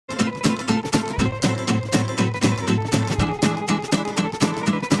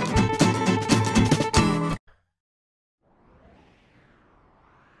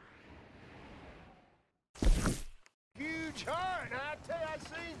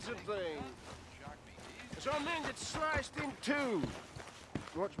a thing. As our men get sliced in two.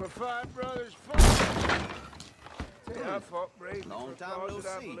 Watch my five brothers fall. I fought bravely Long for a time cause no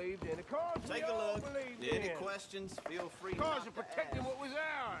that I see. believed in. A cause Take we a all look. believed Any in. questions, feel free A cause not of to protecting ask. what was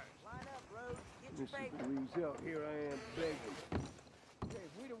ours. Line up, Rhodes. Get your This is bait. the result. Here I am begging. Hey,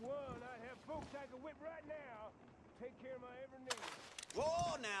 if we'd have won, I'd have folks I could whip right now. Take care of my every need.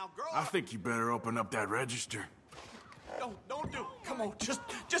 Whoa, now, grow I up. think you better open up that register. Don't do it. Come on, just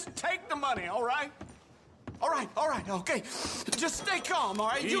take the money, all right? All right, okay. Just stay calm, all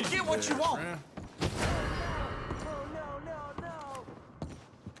right? You get what you want. Man. Oh, no.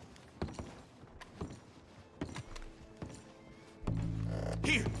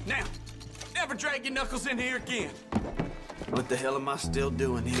 Here, now. Never drag your knuckles in here again. What the hell am I still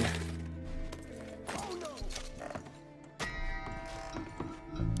doing here?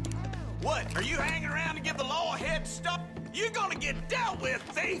 What? Are you hanging around to give the law a head start? You're gonna get dealt with,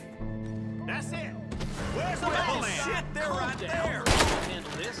 thief! That's it. Where's the law? Shit, they're right there.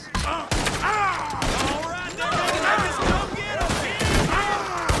 Handle this. All right, there, niggas, come get 'em.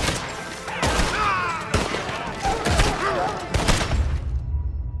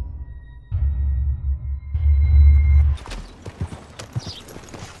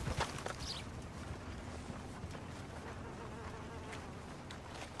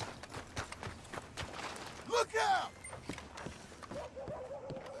 Look out!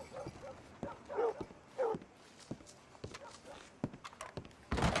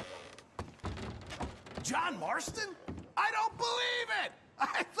 John Marston? I don't believe it!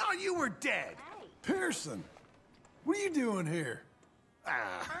 I thought you were dead. Pearson, what are you doing here?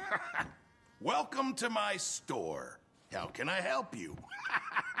 Welcome to my store. How can I help you?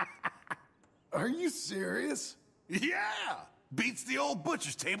 Are you serious? Yeah! Beats the old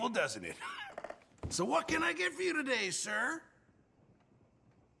butcher's table, doesn't it? So what can I get for you today, sir?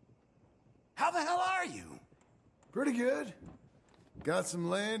 How the hell are you? Pretty good. Got some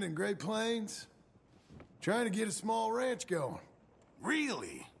land in Great Plains. Trying to get a small ranch going.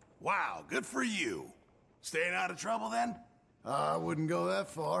 Really? Wow, good for you. Staying out of trouble, then? I wouldn't go that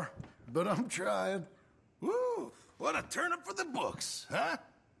far, but I'm trying. Woo! What a turnip for the books, huh?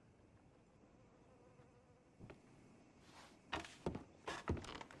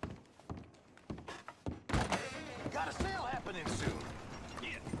 Got a sale happening soon.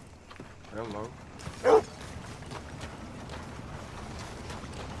 Hello.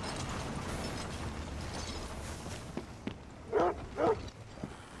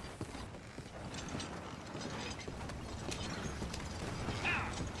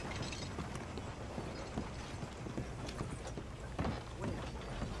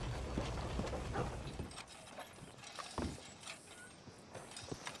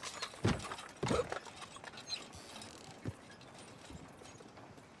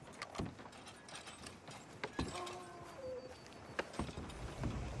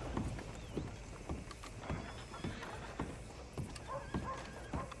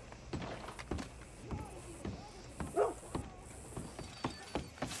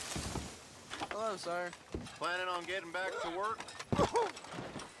 Hello, sir. Planning on getting back to work?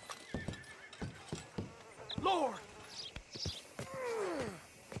 Lord!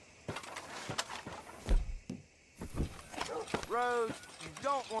 Rhodes, you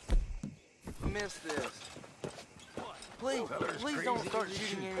don't want to miss this. Please don't start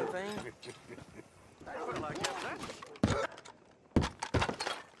shooting anything.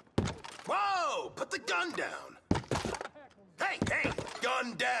 Whoa! Put the gun down! Hey!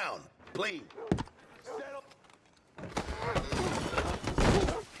 Gun down! Please.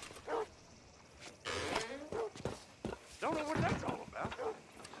 Don't know what that's all about.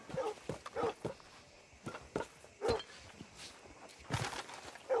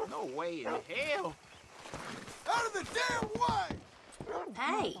 No way in hell. Out of the damn way!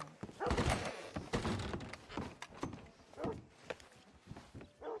 Hey,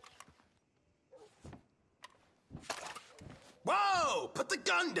 Whoa! Put the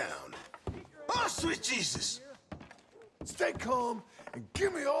gun down! Oh, sweet Jesus! Stay calm and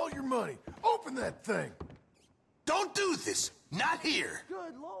give me all your money. Open that thing. Don't do this! Not here!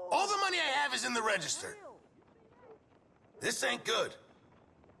 Good Lord. All the money I have is in the register. This ain't good.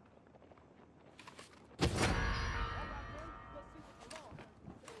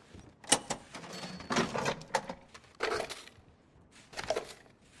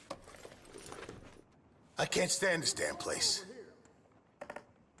 I can't stand this damn place.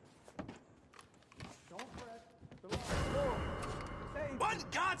 What in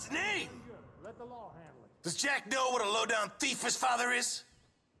God's name? Let the law handle it. Does Jack know what a low-down thief his father is?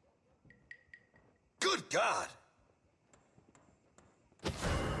 Good God!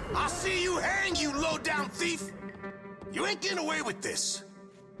 I'll see you hang, you low-down thief! You ain't getting away with this.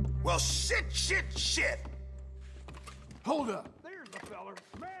 Well, shit, shit, shit! Hold up. There's the feller.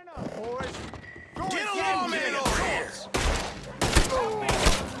 Man up, boys. Get a lawman over here!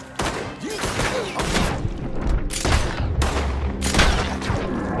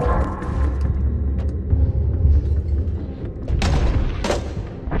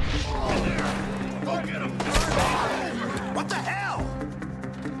 Go get him! What the hell?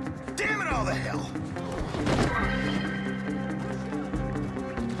 Damn it all the hell!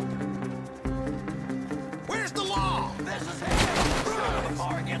 Where's the law? This is hell!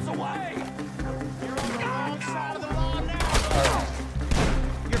 Before it gets away! You're on the wrong side of the law now.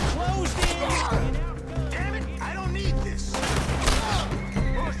 You're closed in. Damn it! I don't need this!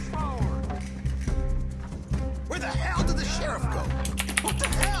 Push forward. Where the hell did the sheriff go? What the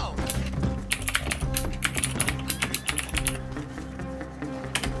hell?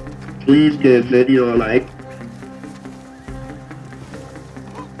 Please give video a like.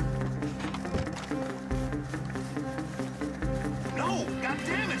 No! God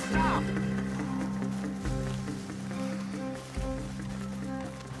damn it! Stop!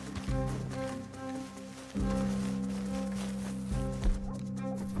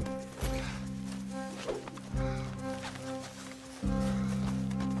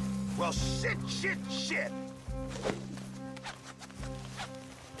 Well, shit, shit, shit!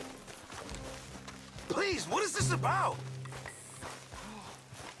 Please, what is this about?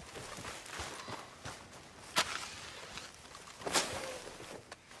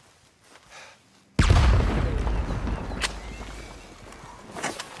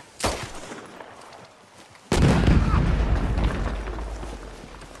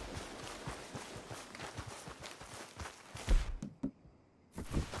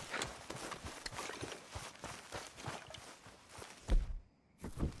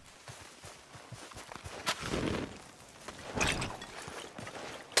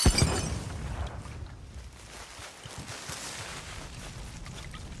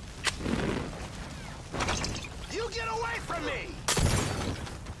 You get away from me!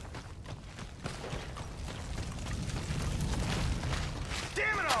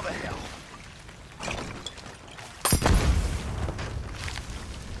 Damn it all the hell!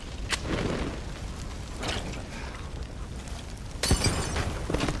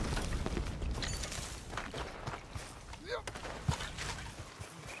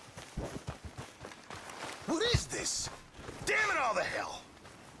 What is this? Damn it all the hell!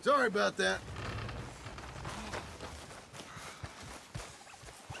 Sorry about that.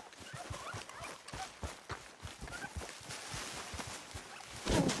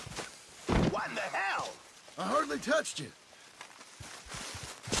 What in the hell? I hardly touched you.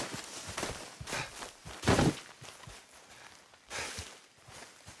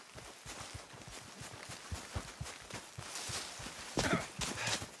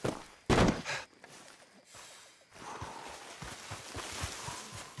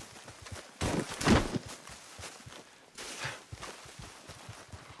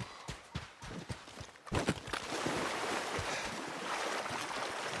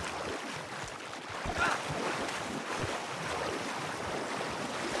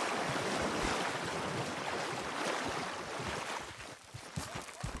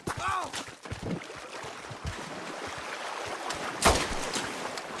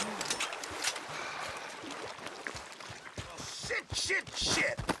 Shit,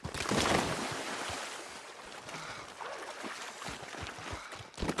 shit!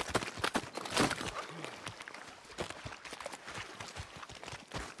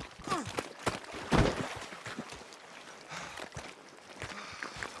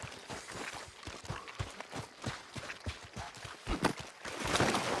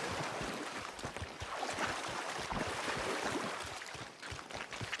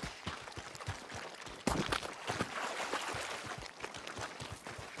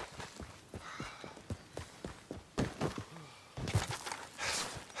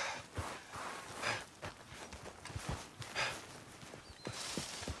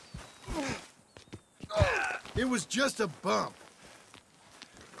 It was just a bump.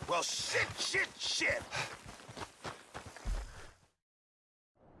 Well, shit, shit, shit!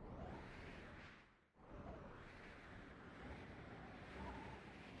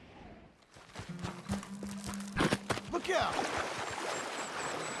 Look out!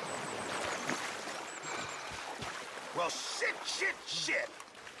 Well, shit, shit, shit!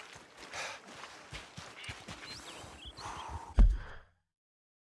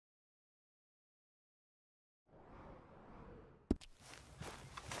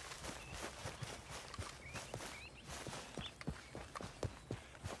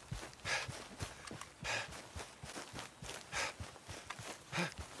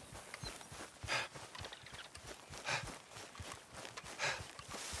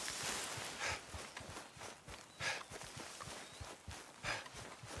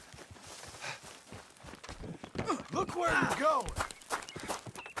 where you're going.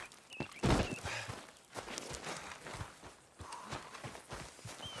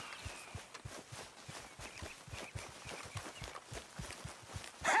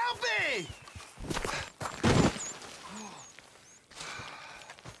 Help me!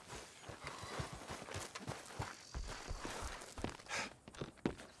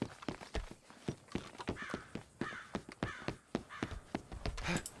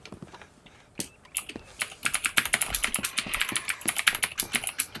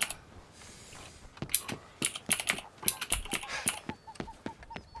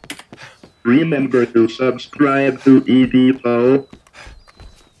 Remember to subscribe to edepot.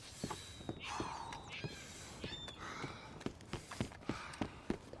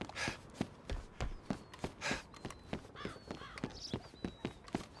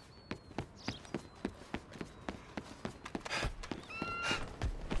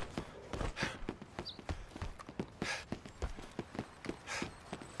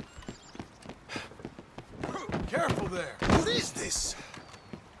 Careful there. What is this?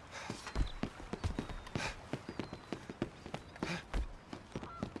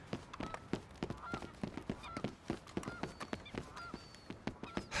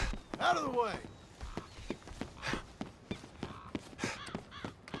 Out of the way.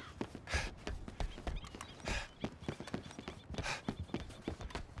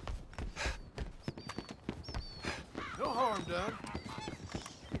 No harm done.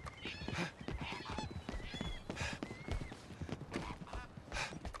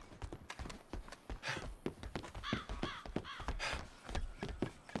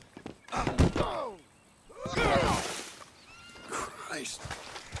 Christ.